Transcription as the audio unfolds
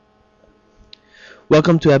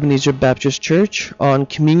Welcome to Ebenezer Baptist Church on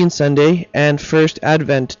Communion Sunday and First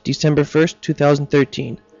Advent, December 1st,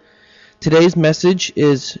 2013. Today's message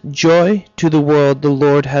is Joy to the World the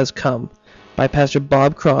Lord Has Come by Pastor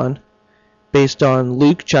Bob Cron, based on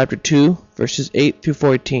Luke chapter 2, verses 8 through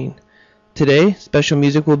 14. Today, special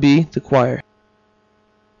music will be the choir.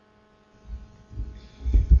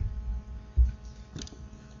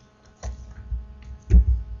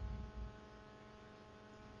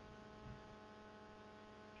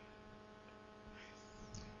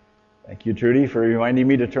 Thank you, Trudy, for reminding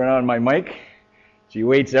me to turn on my mic. She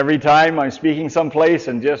waits every time I'm speaking someplace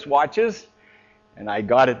and just watches, and I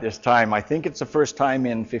got it this time. I think it's the first time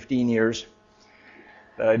in 15 years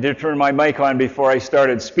that I did turn my mic on before I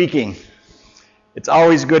started speaking. It's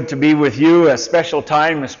always good to be with you, a special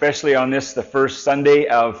time, especially on this, the first Sunday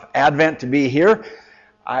of Advent, to be here.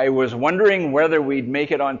 I was wondering whether we'd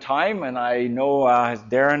make it on time, and I know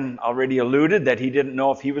Darren already alluded that he didn't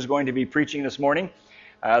know if he was going to be preaching this morning.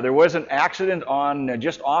 There was an accident on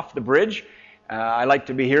just off the bridge. I like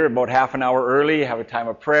to be here about half an hour early, have a time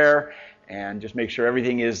of prayer, and just make sure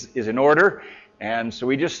everything is in order. And so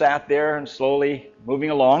we just sat there and slowly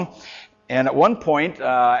moving along. And at one point,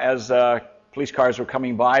 as police cars were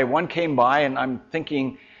coming by, one came by, and I'm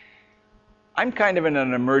thinking, I'm kind of in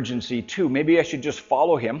an emergency too. Maybe I should just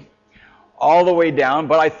follow him all the way down.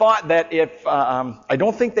 But I thought that if I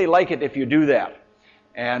don't think they like it if you do that.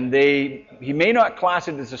 And he may not class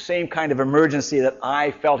it as the same kind of emergency that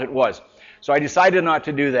I felt it was. So I decided not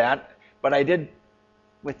to do that, but I did,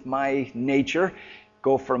 with my nature,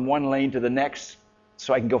 go from one lane to the next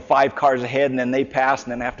so I can go 5 cars ahead and then they pass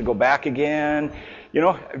and then I have to go back again. You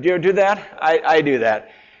know, do you do that? I do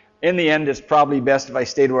that. In the end, it's probably best if I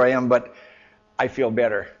stayed where I am, but I feel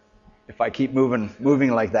better if I keep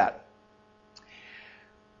moving like that.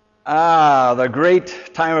 The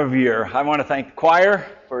great time of year. I want to thank the choir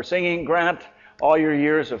for singing. Grant all your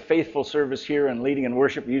years of faithful service here and leading in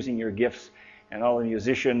worship using your gifts, and all the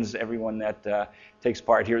musicians, everyone that takes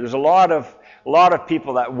part here. There's a lot of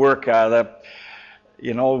people that work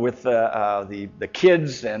with the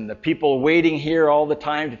kids and the people waiting here all the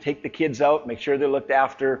time to take the kids out, make sure they're looked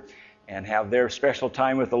after, and have their special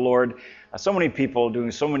time with the Lord. So many people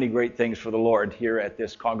doing so many great things for the Lord here at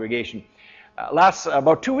this congregation.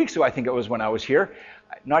 About 2 weeks ago, I think it was when I was here.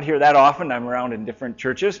 Not here that often. I'm around in different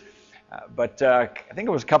churches. But I think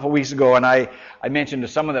it was a couple of weeks ago, and I mentioned to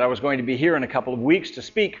someone that I was going to be here in a couple of weeks to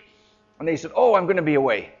speak. And they said, "Oh, I'm going to be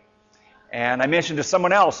away." And I mentioned to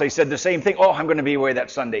someone else. They said the same thing. "Oh, I'm going to be away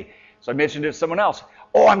that Sunday." So I mentioned it to someone else.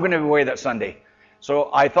 "Oh, I'm going to be away that Sunday."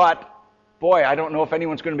 So I thought, boy, I don't know if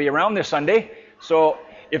anyone's going to be around this Sunday. So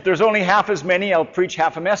if there's only half as many, I'll preach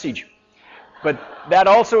half a message. But that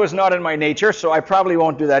also is not in my nature, so I probably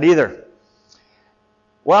won't do that either.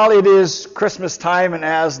 Well, it is Christmas time, and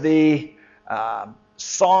as the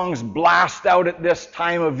songs blast out at this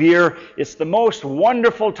time of year, it's the most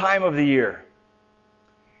wonderful time of the year.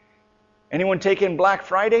 Anyone take in Black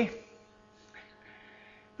Friday?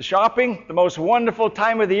 The shopping, the most wonderful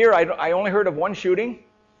time of the year. I only heard of one shooting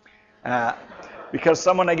because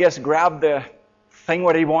someone, I guess, grabbed the thing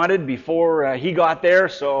what he wanted before he got there,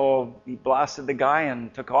 so he blasted the guy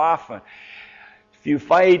and took off. A few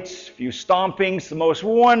fights, a few stompings, the most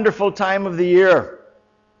wonderful time of the year.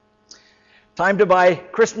 Time to buy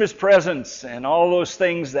Christmas presents and all those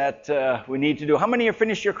things that we need to do. How many have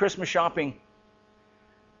finished your Christmas shopping?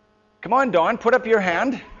 Come on, Dawn, put up your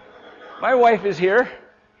hand. My wife is here.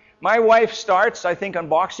 My wife starts, I think, on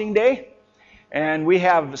Boxing Day, and we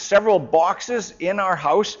have several boxes in our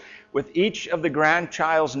house with each of the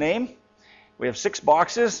grandchild's name. We have 6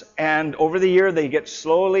 boxes, and over the year they get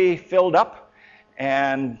slowly filled up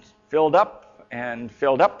and filled up and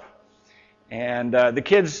filled up. And the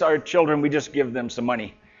kids, our children, we just give them some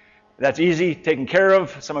money. That's easy, taken care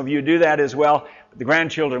of. Some of you do that as well. But the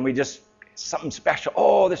grandchildren, we just, something special.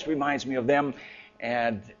 Oh, this reminds me of them.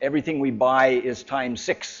 And everything we buy is times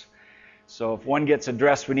 6. So if one gets a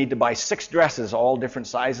dress, we need to buy 6 dresses, all different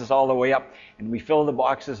sizes, all the way up. And we fill the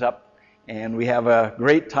boxes up, and we have a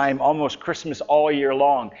great time, almost Christmas all year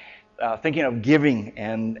long, thinking of giving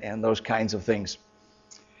and those kinds of things.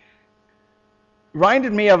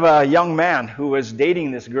 Reminded me of a young man who was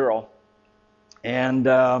dating this girl and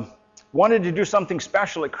wanted to do something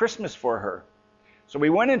special at Christmas for her. So we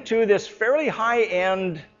went into this fairly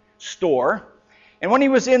high-end store. And when he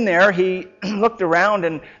was in there, he looked around,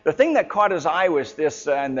 and the thing that caught his eye was this,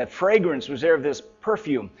 and the fragrance was there of this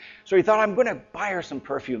perfume. So he thought, I'm going to buy her some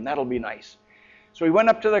perfume. That'll be nice. So he went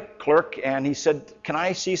up to the clerk, and he said, "Can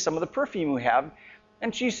I see some of the perfume we have?"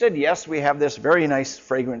 And she said, "Yes, we have this very nice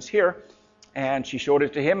fragrance here. And she showed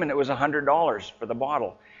it to him, and it was $100 for the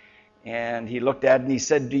bottle. And he looked at it and he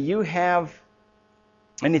said, "Do you have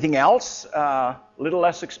anything else a little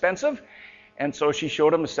less expensive?" And so she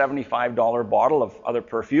showed him a $75 bottle of other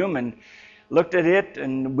perfume and looked at it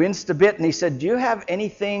and winced a bit. And he said, "Do you have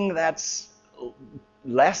anything that's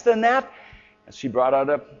less than that?" And she brought out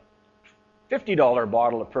a $50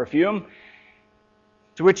 bottle of perfume,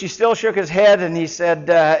 to which he still shook his head, and he said,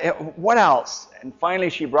 "What else?" And finally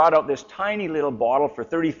she brought out this tiny little bottle for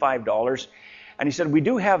 $35. And he said, "We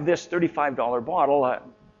do have this $35 bottle."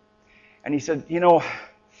 And he said,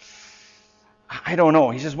 "I don't know."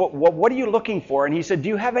 He says, what are you looking for? And he said, "Do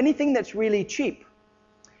you have anything that's really cheap?"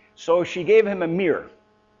 So she gave him a mirror.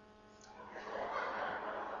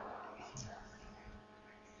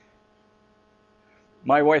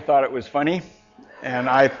 My wife thought it was funny, and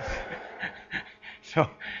so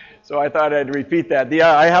I thought I'd repeat that.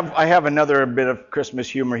 I have another bit of Christmas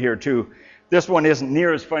humor here too. This one isn't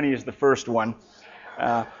near as funny as the first one,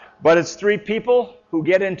 but it's three people who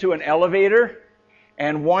get into an elevator,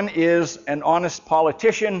 and one is an honest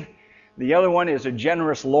politician, the other one is a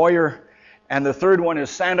generous lawyer, and the third one is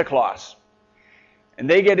Santa Claus. And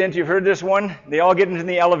they get into, you've heard this one, they all get into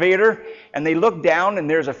the elevator, and they look down, and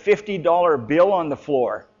there's a $50 bill on the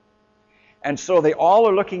floor. And so they all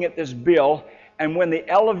are looking at this bill, and when the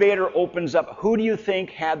elevator opens up, who do you think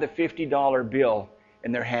had the $50 bill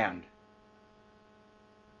in their hand?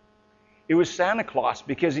 It was Santa Claus,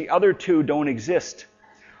 because the other two don't exist.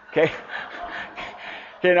 Okay?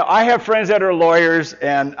 Okay, now I have friends that are lawyers,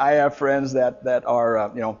 and I have friends that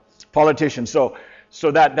are politicians.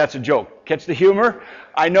 So that's a joke. Catch the humor?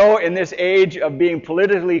 I know in this age of being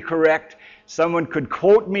politically correct, someone could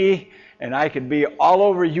quote me, and I could be all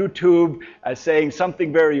over YouTube as saying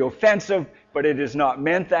something very offensive, but it is not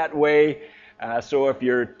meant that way. So if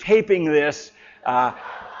you're taping this,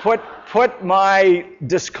 put my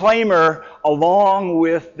disclaimer along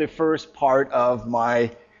with the first part of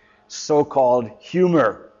my so-called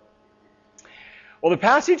humor. Well, the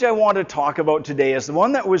passage I want to talk about today is the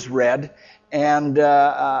one that was read, and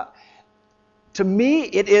to me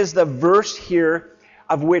it is the verse here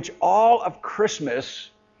of which all of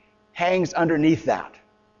Christmas hangs underneath that.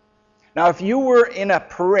 Now, if you were in a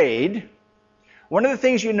parade, one of the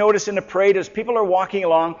things you notice in a parade is people are walking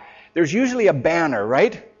along, there's usually a banner,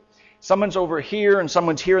 right? Someone's over here and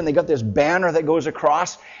someone's here, and they got this banner that goes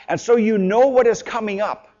across, and so you know what is coming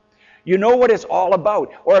up. You know what it's all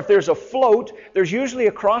about. Or if there's a float, there's usually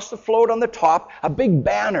across the float on the top a big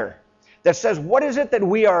banner that says, what is it that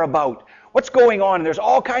we are about? What's going on? And there's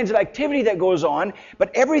all kinds of activity that goes on, but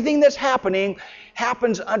everything that's happening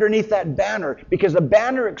happens underneath that banner, because the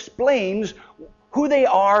banner explains who they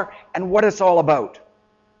are and what it's all about.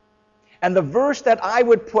 And the verse that I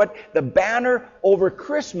would put the banner over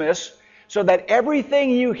Christmas, so that everything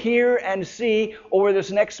you hear and see over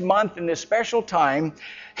this next month in this special time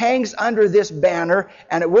hangs under this banner,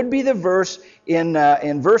 and it would be the verse in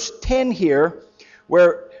verse 10 here,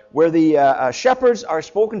 where the shepherds are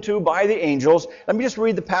spoken to by the angels. Let me just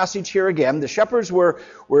read the passage here again. The shepherds were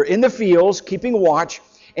in the fields keeping watch,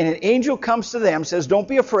 and an angel comes to them, says, "Don't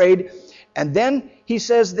be afraid." And then he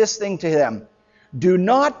says this thing to them, "Do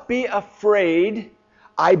not be afraid.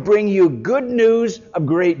 I bring you good news of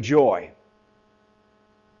great joy."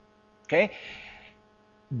 Okay?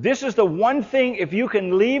 This is the one thing, if you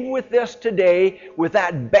can leave with this today, with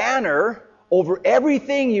that banner over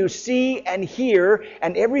everything you see and hear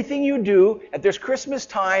and everything you do at this Christmas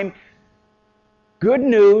time, good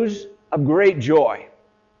news of great joy.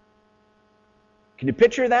 Can you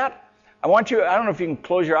picture that? I want you, I don't know if you can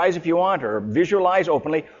close your eyes if you want, or visualize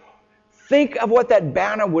openly. Think of what that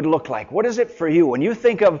banner would look like. What is it for you? When you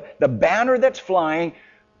think of the banner that's flying,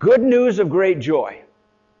 good news of great joy.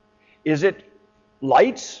 Is it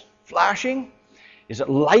lights flashing? Is it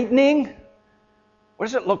lightning? What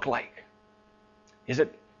does it look like? Is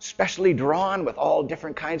it specially drawn with all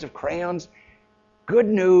different kinds of crayons? Good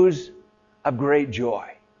news of great joy.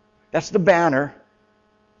 That's the banner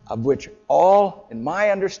of which all, in my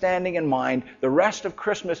understanding and mind, the rest of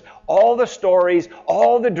Christmas, all the stories,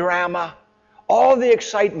 all the drama, all the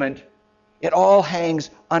excitement, it all hangs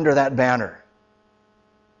under that banner.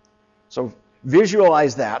 So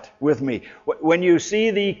visualize that with me. When you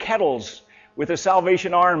see the kettles with the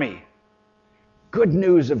Salvation Army, good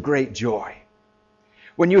news of great joy.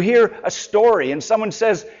 When you hear a story and someone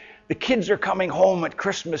says, the kids are coming home at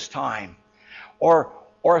Christmas time, or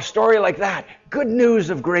a story like that, good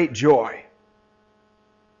news of great joy.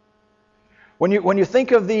 When you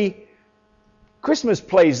think of the Christmas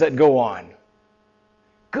plays that go on,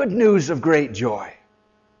 good news of great joy.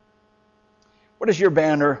 What does your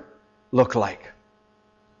banner look like?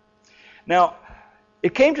 Now,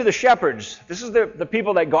 it came to the shepherds. This is the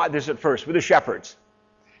people that got this at first, were the shepherds.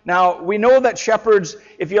 Now, we know that shepherds,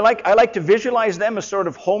 if you like, I like to visualize them as sort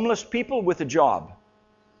of homeless people with a job.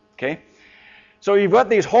 Okay? So you've got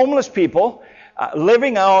these homeless people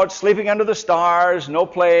living out, sleeping under the stars, no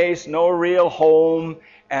place, no real home,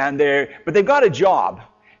 but they've got a job.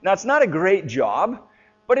 Now, it's not a great job,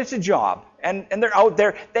 but it's a job. And they're out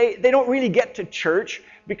there. They don't really get to church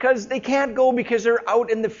because they can't go because they're out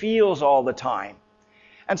in the fields all the time.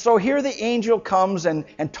 And so here the angel comes and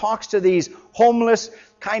talks to these homeless,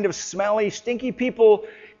 kind of smelly, stinky people,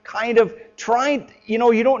 kind of trying,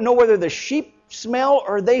 you don't know whether the sheep smell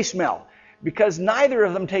or they smell, because neither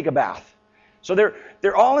of them take a bath. So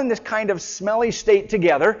they're all in this kind of smelly state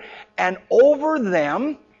together, and over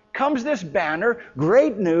them comes this banner,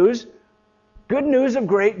 great news, good news of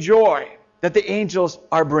great joy that the angels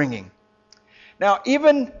are bringing. Now,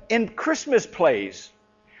 even in Christmas plays,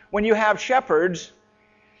 when you have shepherds,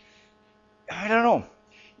 I don't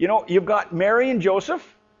know. You've got Mary and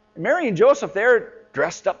Joseph. Mary and Joseph, they're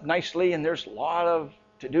dressed up nicely, and there's a lot of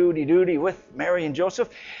to-do-de-duty with Mary and Joseph.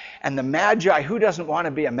 And the Magi, who doesn't want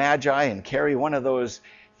to be a Magi and carry one of those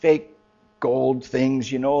fake gold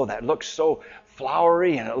things, that looks so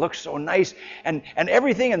flowery and it looks so nice. And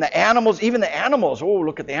everything, and the animals, even the animals, oh,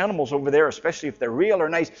 look at the animals over there, especially if they're real or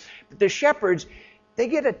nice. But the shepherds, they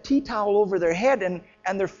get a tea towel over their head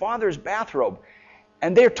and their father's bathrobe.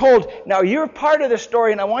 And they're told, now you're part of the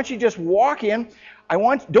story, and I want you to just walk in.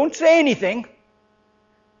 Don't say anything.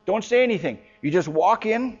 Don't say anything. You just walk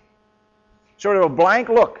in, sort of a blank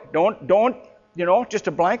look. Don't, just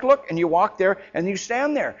a blank look, and you walk there, and you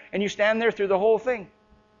stand there. And you stand there through the whole thing.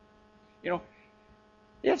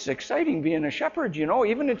 It's exciting being a shepherd,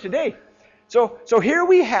 even in today. So here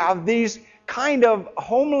we have these kind of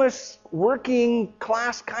homeless, working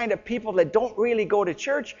class kind of people that don't really go to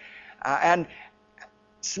church, and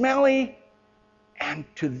smelly, and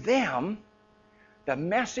to them, the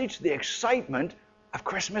message, the excitement of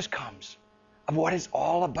Christmas comes, of what it's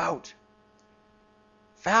all about.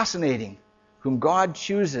 Fascinating, whom God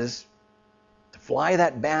chooses to fly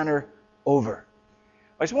that banner over.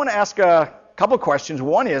 I just want to ask a couple questions.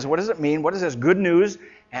 One is, what does it mean? What is this good news?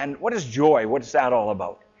 And what is joy? What is that all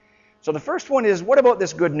about? So the first one is, what about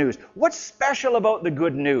this good news? What's special about the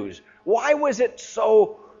good news? Why was it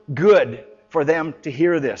so good for them to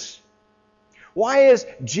hear this? Why is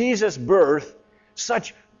Jesus' birth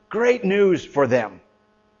such great news for them?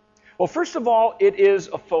 Well, first of all, it is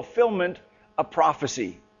a fulfillment of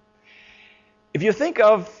prophecy. If you think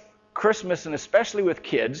of Christmas, and especially with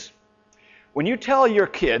kids, when you tell your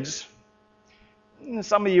kids,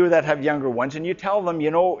 some of you that have younger ones, and you tell them,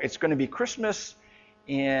 it's going to be Christmas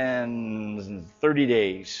in 30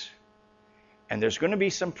 days, and there's going to be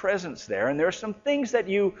some presents there, and there are some things that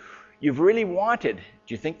you've really wanted.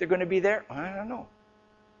 Do you think they're going to be there? I don't know.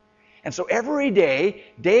 And so every day,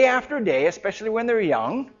 day after day, especially when they're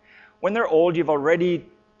young, when they're old, you've already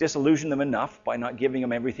disillusioned them enough by not giving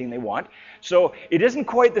them everything they want. So it isn't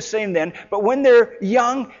quite the same then. But when they're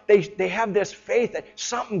young, they have this faith that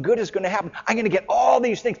something good is going to happen. I'm going to get all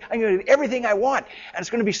these things. I'm going to get everything I want. And it's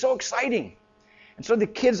going to be so exciting. And so the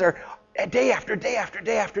kids are day after day after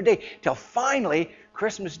day after day, till finally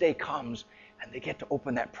Christmas Day comes and they get to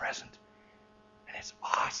open that present. And it's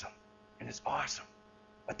awesome. And it's awesome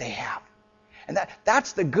what they have. And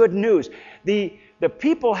that's the good news. The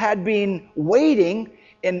people had been waiting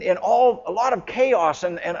in a lot of chaos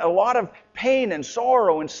and a lot of pain and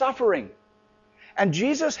sorrow and suffering. And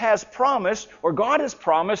Jesus has promised, or God has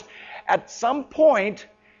promised, at some point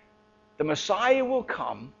the Messiah will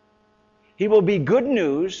come. He will be good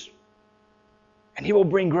news, and he will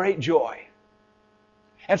bring great joy.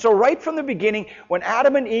 And so right from the beginning, when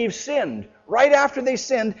Adam and Eve sinned, right after they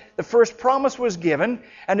sinned, the first promise was given,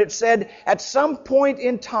 and it said, at some point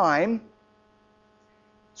in time,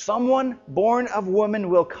 someone born of woman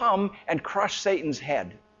will come and crush Satan's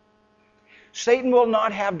head. Satan will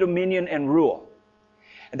not have dominion and rule.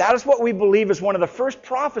 And that is what we believe is one of the first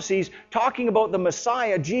prophecies talking about the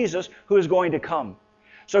Messiah, Jesus, who is going to come.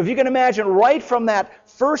 So if you can imagine, right from that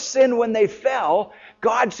first sin when they fell,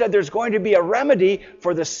 God said there's going to be a remedy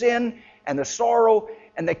for the sin and the sorrow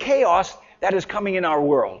and the chaos that is coming in our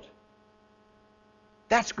world.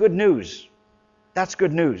 That's good news. That's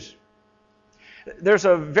good news. There's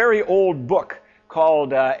a very old book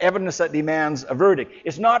called Evidence That Demands a Verdict.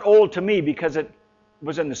 It's not old to me because it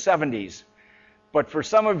was in the 70s. But for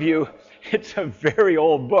some of you, it's a very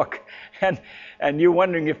old book. And you're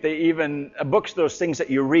wondering if they even... books, those things that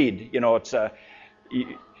you read.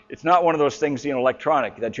 It's not one of those things,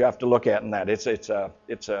 electronic that you have to look at and that. It's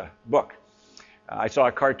a book. I saw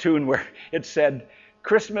a cartoon where it said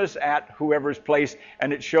Christmas at whoever's place,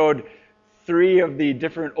 and it showed 3 of the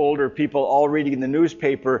different older people all reading the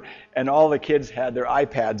newspaper, and all the kids had their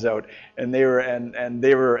iPads out, and they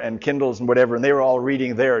were and Kindles and whatever, and they were all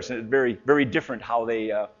reading theirs. And it's very, very different how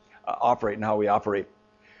they operate and how we operate.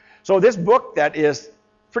 So this book that is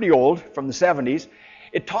pretty old, from the 70s,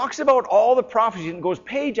 it talks about all the prophecies and goes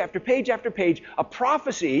page after page after page, a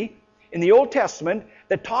prophecy in the Old Testament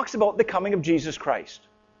that talks about the coming of Jesus Christ.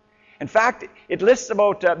 In fact, it lists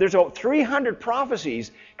there's about 300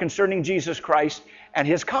 prophecies concerning Jesus Christ and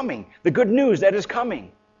His coming, the good news that is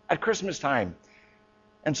coming at Christmas time.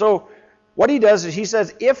 And so what he does is he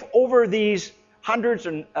says, if over these hundreds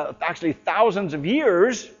and actually thousands of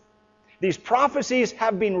years, these prophecies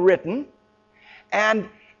have been written, and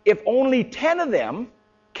if only 10 of them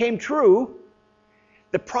came true,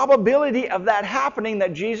 the probability of that happening,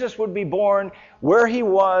 that Jesus would be born, where He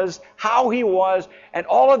was, how He was, and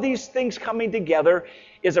all of these things coming together,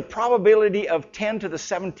 is a probability of 10 to the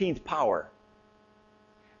 17th power.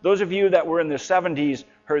 Those of you that were in the 70s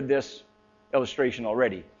heard this illustration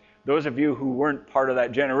already. Those of you who weren't part of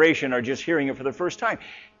that generation are just hearing it for the first time.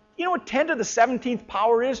 You know what 10 to the 17th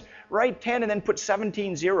power is? Write 10 and then put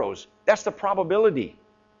 17 zeros. That's the probability.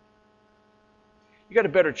 You got a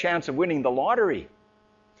better chance of winning the lottery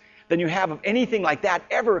than you have of anything like that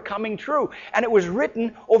ever coming true. And it was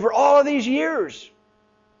written over all of these years.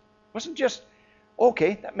 It wasn't just,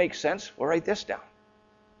 okay, that makes sense, we'll write this down.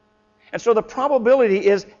 And so the probability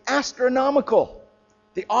is astronomical.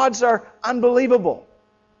 The odds are unbelievable.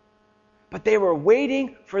 But they were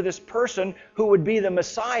waiting for this person who would be the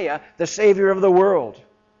Messiah, the Savior of the world.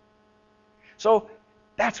 So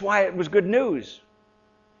that's why it was good news.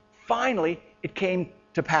 Finally, it came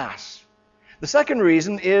to pass. The second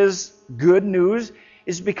reason is good news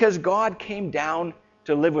is because God came down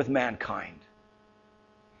to live with mankind.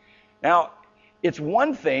 Now, it's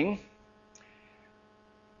one thing,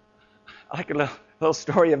 I like a little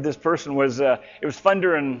story of this person was, it was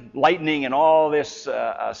thunder and lightning and all this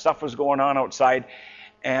stuff was going on outside.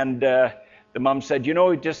 And the mom said,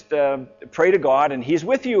 just pray to God and He's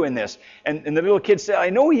with you in this. And the little kid said,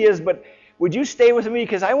 I know He is, but would you stay with me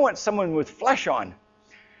because I want someone with flesh on.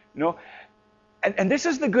 And this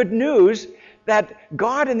is the good news, that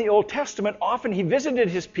God in the Old Testament, often He visited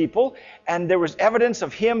His people, and there was evidence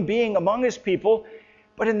of Him being among His people.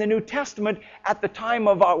 But in the New Testament, at the time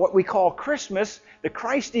of what we call Christmas, the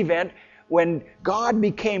Christ event, when God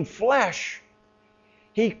became flesh,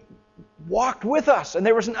 He walked with us, and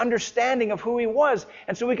there was an understanding of who He was.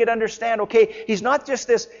 And so we could understand, okay, He's not just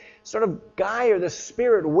this sort of guy or this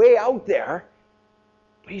spirit way out there,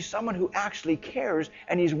 but He's someone who actually cares,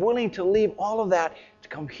 and He's willing to leave all of that to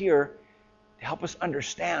come here to help us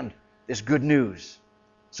understand this good news.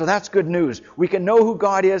 So that's good news. We can know who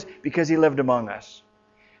God is because He lived among us.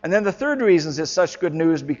 And then the third reason is such good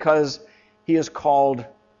news because He is called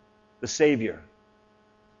the Savior.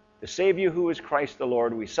 The Savior who is Christ the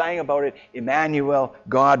Lord. We sang about it, Emmanuel,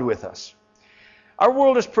 God with us. Our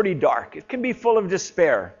world is pretty dark. It can be full of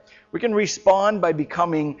despair. We can respond by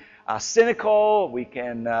becoming cynical. We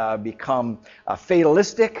can become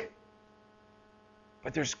fatalistic.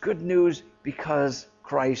 But there's good news because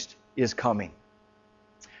Christ is coming.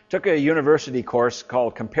 Took a university course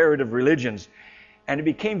called Comparative Religions, and it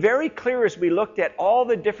became very clear as we looked at all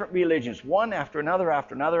the different religions, one after another,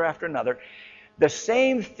 after another, after another. The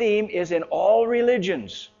same theme is in all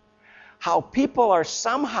religions. How people are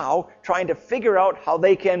somehow trying to figure out how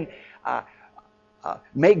they can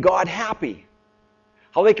make God happy.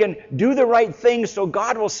 How they can do the right thing so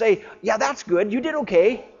God will say, yeah, that's good, you did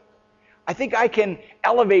okay. I think I can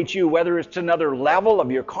elevate you, whether it's to another level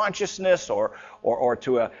of your consciousness or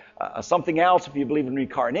to something else if you believe in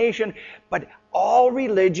reincarnation. But all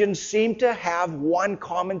religions seem to have one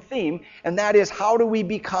common theme, and that is, how do we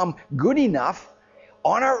become good enough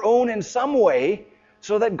on our own in some way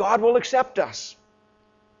so that God will accept us?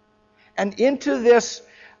 And into this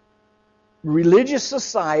religious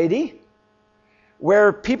society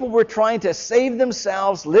where people were trying to save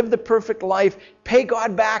themselves, live the perfect life, pay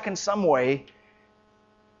God back in some way,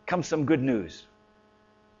 comes some good news.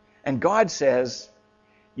 And God says,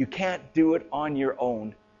 you can't do it on your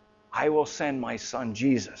own. I will send my Son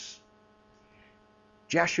Jesus.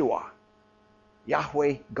 Jeshua,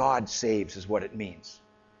 Yahweh, God saves is what it means.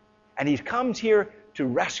 And He comes here to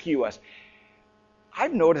rescue us.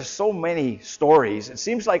 I've noticed so many stories. It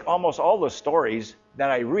seems like almost all the stories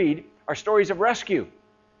that I read are stories of rescue.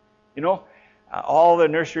 All the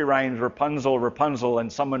nursery rhymes, Rapunzel, Rapunzel,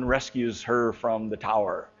 and someone rescues her from the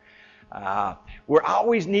tower. We're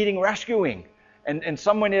always needing rescuing. And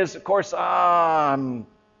someone is, of course, guy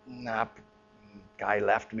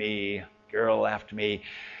left me, girl left me.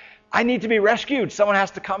 I need to be rescued. Someone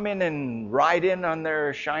has to come in and ride in on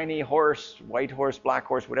their shiny horse, white horse, black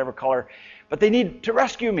horse, whatever color. But they need to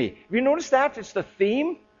rescue me. Have you noticed that? It's the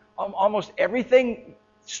theme of almost everything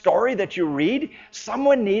story that you read.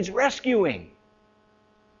 Someone needs rescuing.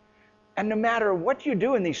 And no matter what you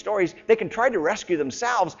do in these stories, they can try to rescue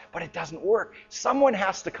themselves, but it doesn't work. Someone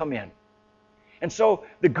has to come in. And so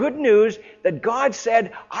the good news that God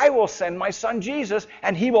said, I will send my son Jesus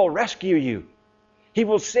and he will rescue you. He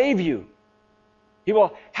will save you. He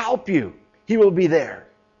will help you. He will be there.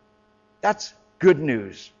 That's good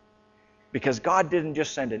news. Because God didn't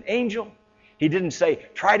just send an angel. He didn't say,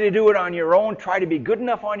 try to do it on your own. Try to be good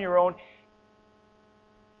enough on your own.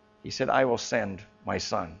 He said, I will send my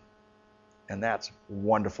son. And that's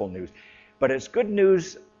wonderful news. But it's good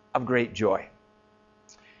news of great joy.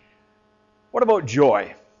 What about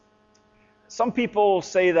joy? Some people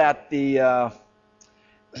say that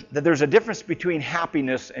that there's a difference between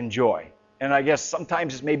happiness and joy. And I guess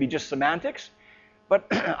sometimes it's maybe just semantics. But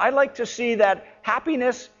I like to see that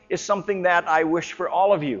happiness is something that I wish for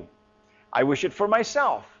all of you. I wish it for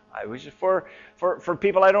myself. I wish it for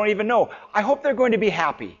people I don't even know. I hope they're going to be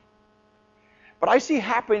happy. But I see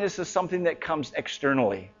happiness as something that comes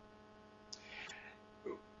externally.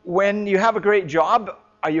 When you have a great job,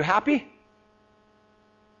 are you happy?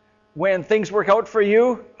 When things work out for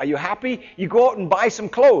you, are you happy? You go out and buy some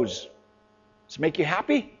clothes. Does it make you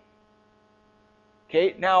happy?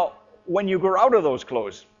 Okay, now, when you grow out of those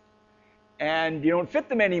clothes and you don't fit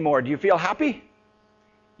them anymore, do you feel happy?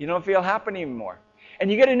 You don't feel happy anymore. And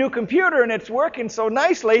you get a new computer and it's working so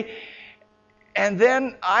nicely, and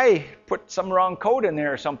then I put some wrong code in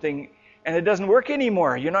there or something and it doesn't work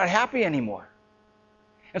anymore. You're not happy anymore.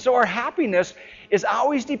 And so our happiness is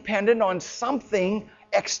always dependent on something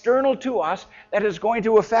external to us that is going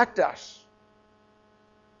to affect us.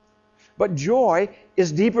 But joy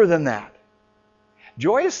is deeper than that.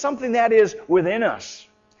 Joy is something that is within us.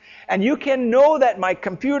 And you can know that my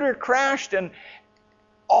computer crashed and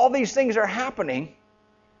all these things are happening.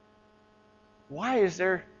 Why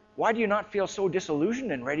do you not feel so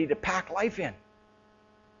disillusioned and ready to pack life in?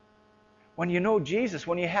 When you know Jesus,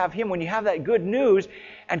 when you have Him, when you have that good news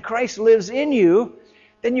and Christ lives in you,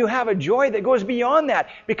 then you have a joy that goes beyond that,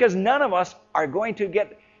 because none of us are going to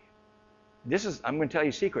get, I'm going to tell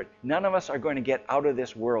you a secret, none of us are going to get out of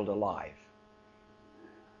this world alive.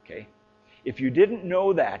 Okay? If you didn't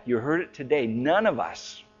know that, you heard it today, none of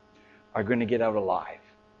us are going to get out alive.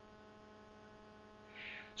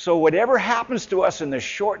 So whatever happens to us in this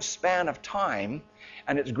short span of time,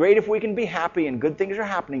 and it's great if we can be happy and good things are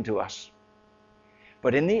happening to us,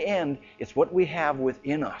 but in the end, it's what we have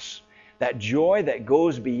within us. That joy that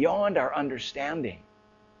goes beyond our understanding.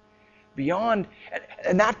 Beyond,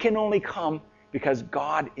 and that can only come because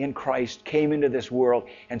God in Christ came into this world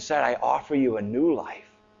and said, I offer you a new life.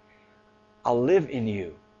 I'll live in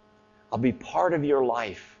you. I'll be part of your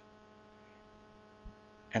life.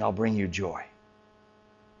 And I'll bring you joy.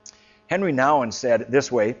 Henry Nouwen said it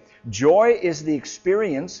this way, joy is the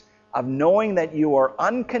experience of knowing that you are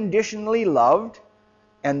unconditionally loved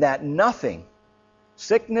and that nothing,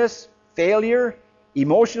 sickness, failure,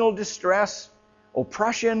 emotional distress,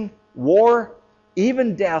 oppression, war,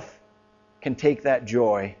 even death can take that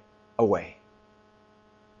joy away.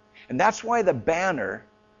 And that's why the banner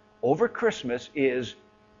over Christmas is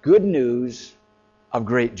good news of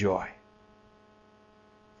great joy.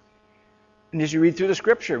 And as you read through the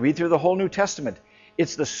Scripture, read through the whole New Testament,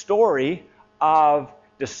 it's the story of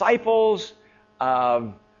disciples,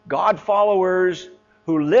 of God followers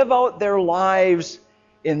who live out their lives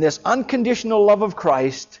in this unconditional love of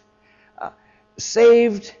Christ,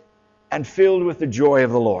 saved and filled with the joy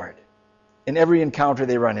of the Lord in every encounter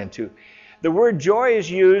they run into. The word joy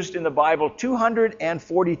is used in the Bible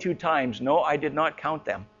 242 times. No, I did not count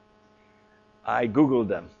them. I Googled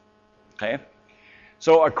them. Okay?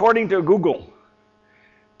 So according to Google,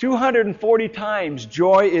 240 times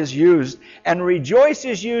joy is used, and rejoice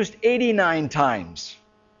is used 89 times.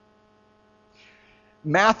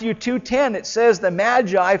 Matthew 2:10, it says, the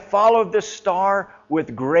Magi followed the star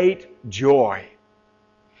with great joy.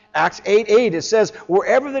 Acts 8:8, it says,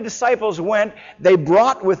 wherever the disciples went, they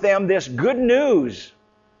brought with them this good news.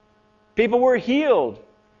 People were healed.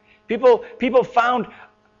 People found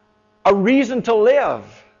a reason to live.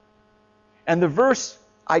 And the verse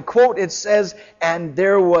I quote, it says, and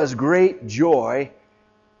there was great joy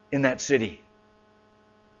in that city.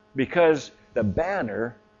 Because the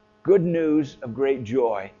banner, good news of great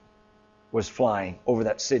joy, was flying over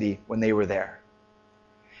that city when they were there.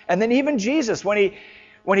 And then even Jesus, when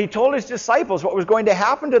he told his disciples what was going to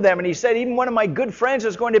happen to them, and he said, even one of my good friends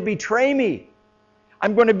is going to betray me.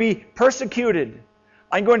 I'm going to be persecuted.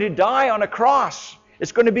 I'm going to die on a cross.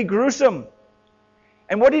 It's going to be gruesome.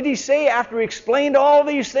 And what did he say after he explained all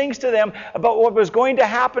these things to them about what was going to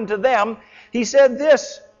happen to them? He said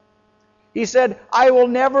this. He said, I will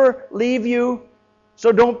never leave you,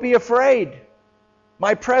 so don't be afraid.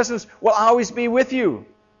 My presence will always be with you.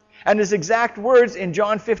 And his exact words in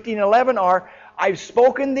John 15:11 are, I've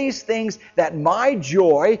spoken these things that my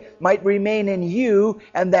joy might remain in you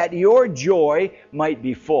and that your joy might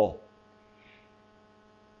be full.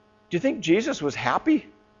 Do you think Jesus was happy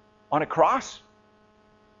on a cross,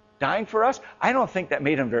 dying for us? I don't think that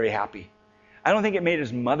made him very happy. I don't think it made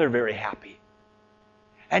his mother very happy.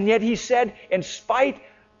 And yet he said, in spite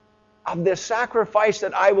of the sacrifice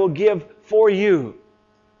that I will give for you,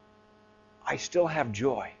 I still have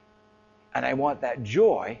joy. And I want that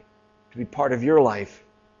joy to be part of your life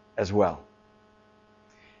as well.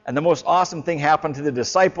 And the most awesome thing happened to the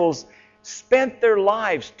disciples. Spent their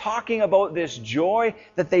lives talking about this joy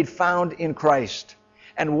that they'd found in Christ.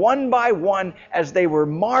 And one by one, as they were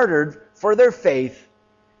martyred for their faith,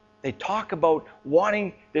 they talk about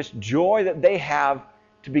wanting this joy that they have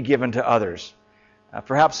to be given to others.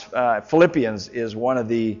 Perhaps Philippians is one of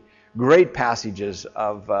the great passages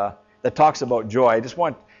that talks about joy.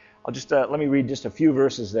 Let me read just a few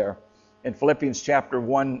verses there. In Philippians chapter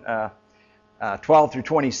 1, 12 through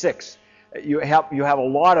 26, you have a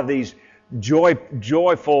lot of these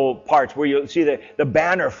joyful parts where you see the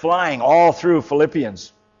banner flying all through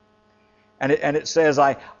Philippians. And it says,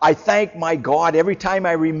 I thank my God every time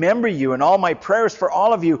I remember you, and all my prayers for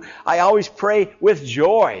all of you, I always pray with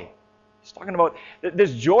joy. He's talking about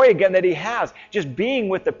this joy again that he has, just being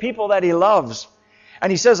with the people that he loves.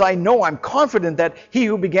 And he says, I'm confident that he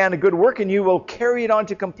who began a good work in you will carry it on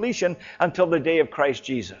to completion until the day of Christ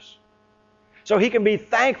Jesus. So he can be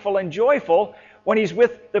thankful and joyful when he's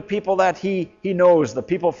with the people that he knows, the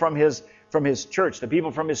people from his church, the people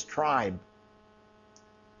from his tribe.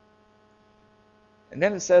 And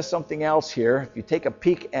then it says something else here. If you take a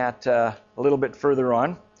peek at a little bit further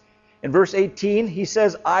on, in verse 18, he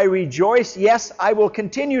says, I rejoice, yes, I will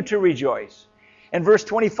continue to rejoice. In verse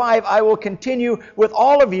 25, I will continue with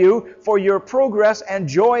all of you for your progress and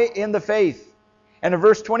joy in the faith. And in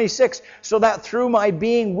verse 26, so that through my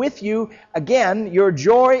being with you, again, your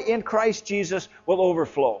joy in Christ Jesus will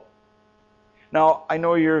overflow. Now, I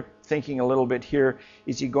know you're thinking a little bit here,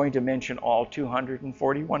 is he going to mention all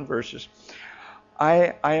 241 verses?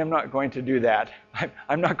 I am not going to do that.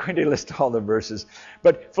 I'm not going to list all the verses.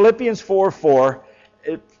 But Philippians 4:4,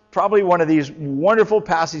 probably one of these wonderful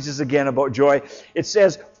passages again about joy. It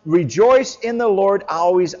says, rejoice in the Lord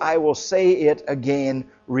always. I will say it again,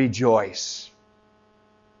 rejoice.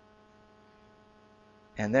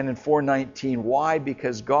 And then in 4:19, why?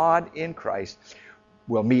 Because God in Christ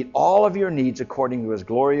will meet all of your needs according to his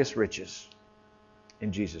glorious riches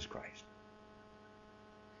in Jesus Christ.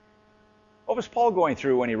 What was Paul going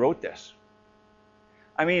through when he wrote this?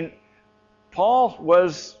 I mean, Paul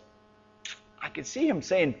was, I could see him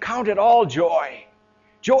saying, count it all joy.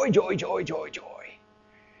 Joy, joy, joy, joy, joy.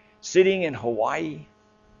 Sitting in Hawaii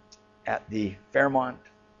at the Fairmont,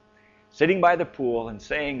 sitting by the pool and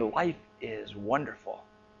saying, life is wonderful.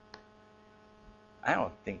 I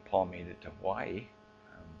don't think Paul made it to Hawaii.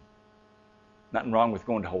 Nothing wrong with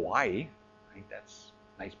going to Hawaii. I think that's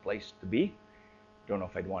a nice place to be. Don't know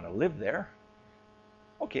if I'd want to live there.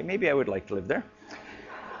 Okay, maybe I would like to live there.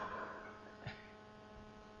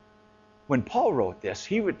 When Paul wrote this,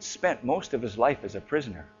 he would spent most of his life as a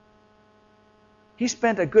prisoner. He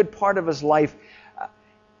spent a good part of his life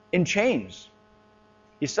in chains.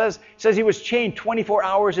 He says he was chained 24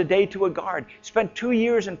 hours a day to a guard. He spent 2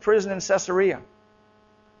 years in prison in Caesarea.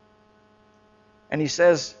 And he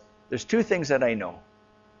says, there's two things that I know.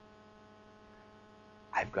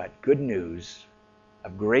 I've got good news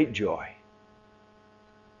of great joy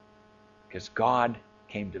because God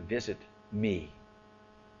came to visit me,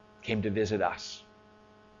 came to visit us,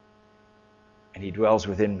 and he dwells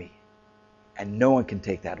within me, and no one can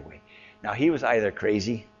take that away. Now, he was either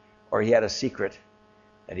crazy or he had a secret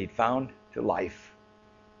that he'd found to life,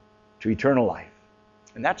 to eternal life.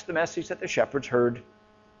 And that's the message that the shepherds heard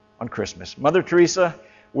on Christmas. Mother Teresa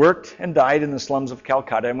worked and died in the slums of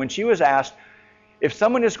Calcutta, and when she was asked, if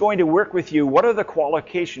someone is going to work with you, what are the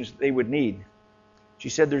qualifications they would need? She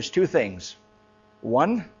said there's two things.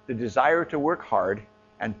 One, the desire to work hard,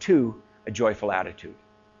 and two, a joyful attitude.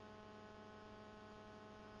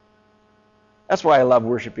 That's why I love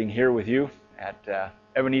worshiping here with you. at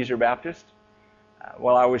Ebenezer Baptist.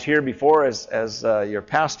 While I was here before as your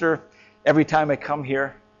pastor, every time I come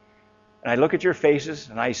here and I look at your faces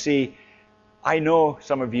and I know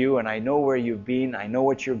some of you and I know where you've been. I know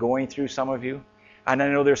what you're going through, some of you. And I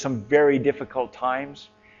know there's some very difficult times.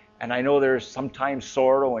 And I know there's sometimes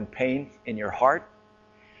sorrow and pain in your heart.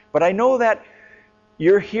 But I know that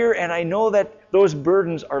you're here, and I know that those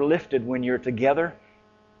burdens are lifted when you're together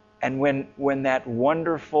and when that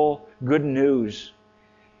wonderful good news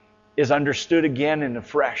is understood again and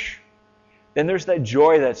afresh. Then there's that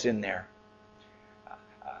joy that's in there.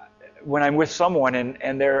 When I'm with someone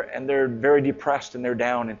and they're very depressed and they're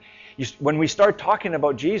down, and when we start talking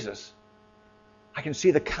about Jesus, I can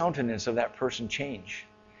see the countenance of that person change.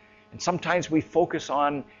 And sometimes we focus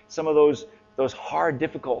on some of those hard,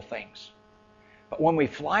 difficult things. But when we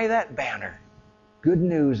fly that banner, good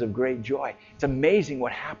news of great joy, it's amazing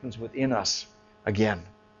what happens within us again.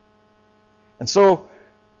 And so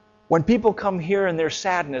when people come here in their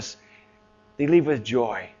sadness, they leave with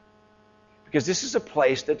joy. Because this is a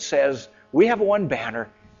place that says, we have one banner,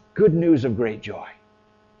 good news of great joy.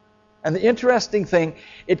 And the interesting thing,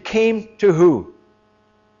 it came to who?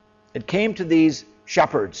 It came to these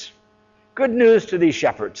shepherds. Good news to these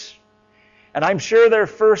shepherds. And I'm sure their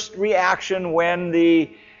first reaction when the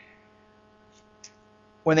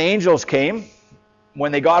angels came,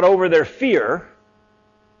 when they got over their fear,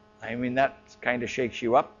 I mean, that kind of shakes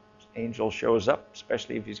you up. Angel shows up,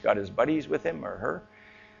 especially if he's got his buddies with him or her.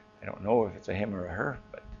 I don't know if it's a him or a her,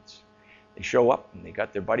 but they show up and they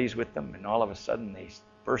got their buddies with them, and all of a sudden they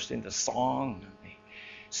burst into song and they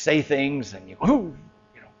say things, and you go, ooh,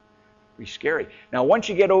 be scary. Now, once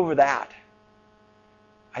you get over that,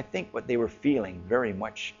 I think what they were feeling very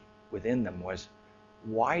much within them was,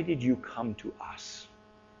 why did you come to us?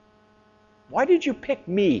 Why did you pick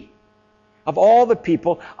me? Of all the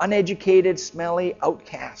people, uneducated, smelly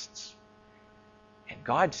outcasts. And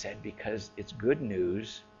God said, because it's good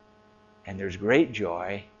news, and there's great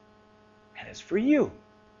joy, and it's for you.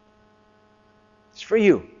 It's for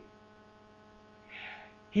you.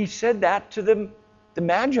 He said that to the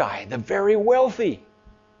Magi, the very wealthy.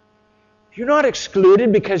 You're not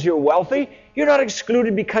excluded because you're wealthy. You're not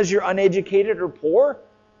excluded because you're uneducated or poor.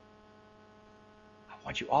 I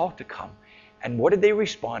want you all to come. And what did they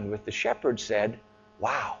respond with? The shepherds said,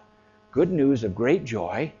 wow, good news of great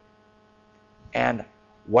joy. And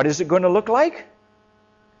what is it going to look like?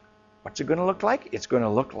 What's it going to look like? It's going to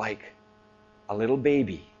look like a little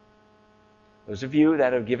baby. Those of you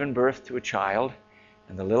that have given birth to a child,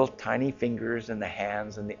 and the little tiny fingers and the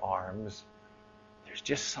hands and the arms, there's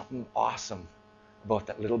just something awesome about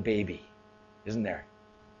that little baby, isn't there?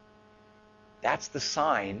 That's the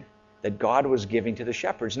sign that God was giving to the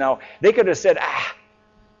shepherds. Now, they could have said,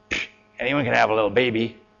 anyone can have a little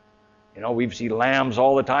baby. We see lambs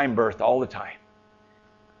all the time, birth all the time.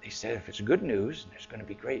 They said, if it's good news, and there's going to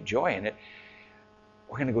be great joy in it,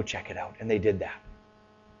 we're going to go check it out. And they did that.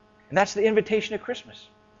 And that's the invitation at Christmas.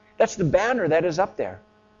 That's the banner that is up there.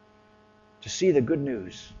 To see the good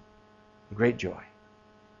news, the great joy.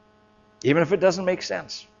 Even if it doesn't make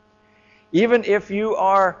sense. Even if you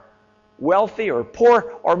are wealthy or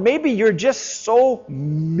poor, or maybe you're just so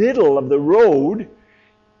middle of the road,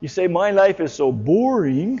 you say, my life is so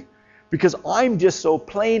boring because I'm just so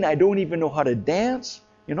plain, I don't even know how to dance,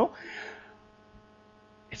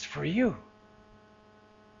 It's for you.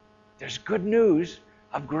 There's good news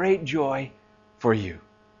of great joy for you.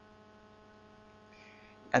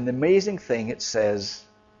 And the amazing thing, it says,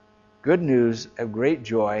 good news of great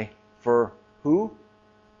joy for who?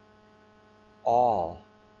 All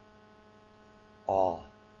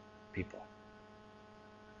people.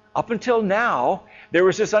 Up until now, there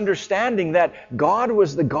was this understanding that God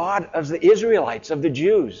was the God of the Israelites, of the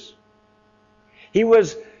Jews. They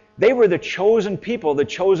were the chosen people, the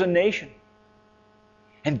chosen nation.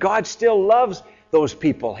 And God still loves those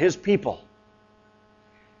people, His people.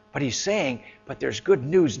 But He's saying, but there's good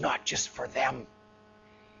news not just for them.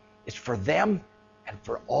 It's for them and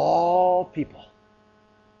for all people.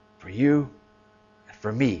 For you and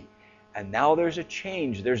for me. And now there's a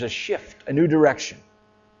change, there's a shift, a new direction.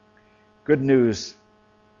 Good news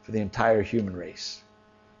for the entire human race.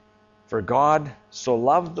 For God so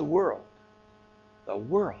loved the world,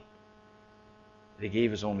 that He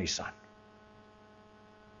gave His only Son.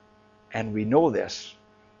 And we know this.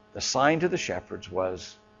 The sign to the shepherds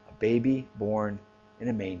was a baby born in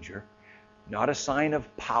a manger. Not a sign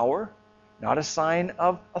of power, not a sign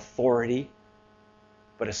of authority,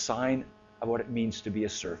 but a sign of what it means to be a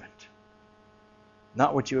servant.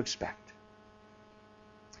 Not what you expect.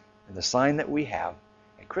 And the sign that we have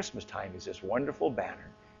at Christmas time is this wonderful banner.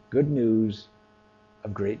 good news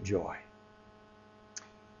of great joy.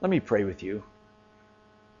 Let me pray with you.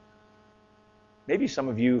 Maybe some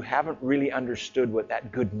of you haven't really understood what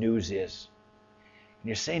that good news is. And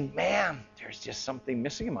you're saying, man, there's just something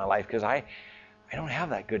missing in my life because I don't have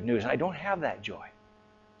that good news. I don't have that joy.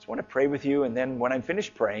 I just want to pray with you, and then when I'm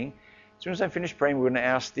finished praying, as soon as I'm finished praying, we're going to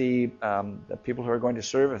ask the people who are going to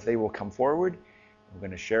serve if they will come forward. We're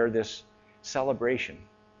going to share this celebration.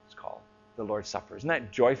 It's called the Lord's Supper. Isn't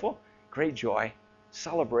that joyful? Great joy.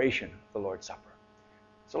 Celebration of the Lord's Supper.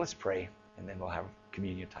 So let's pray, and then we'll have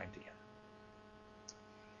communion time together.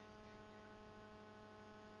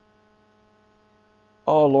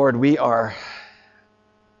 Oh, Lord, we are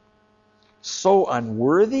so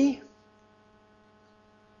unworthy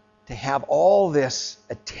to have all this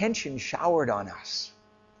attention showered on us.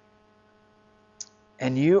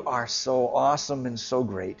 And you are so awesome and so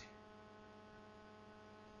great.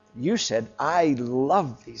 You said, I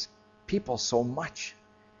love these people so much.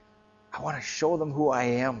 I want to show them who I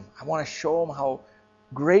am. I want to show them how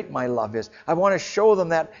great my love is. I want to show them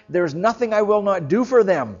that there's nothing I will not do for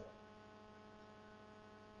them.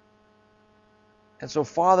 And so,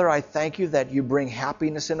 Father, I thank you that you bring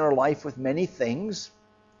happiness in our life with many things.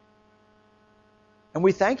 And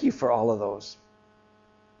we thank you for all of those.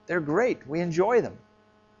 They're great. We enjoy them.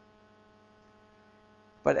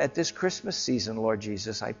 But at this Christmas season, Lord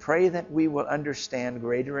Jesus, I pray that we will understand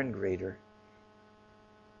greater and greater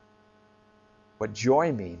what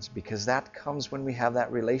joy means, because that comes when we have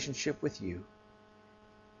that relationship with you.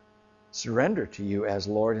 Surrender to you as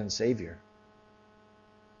Lord and Savior,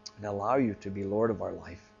 and allow you to be Lord of our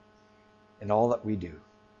life in all that we do.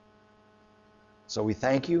 So we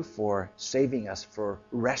thank you for saving us, for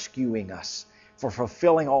rescuing us, for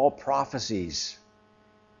fulfilling all prophecies,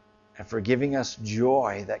 and for giving us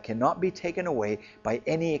joy that cannot be taken away by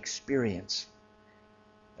any experience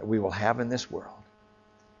that we will have in this world.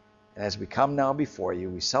 And as we come now before you,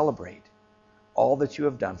 we celebrate all that you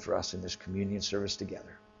have done for us in this communion service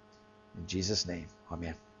together. In Jesus' name,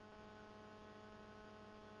 amen.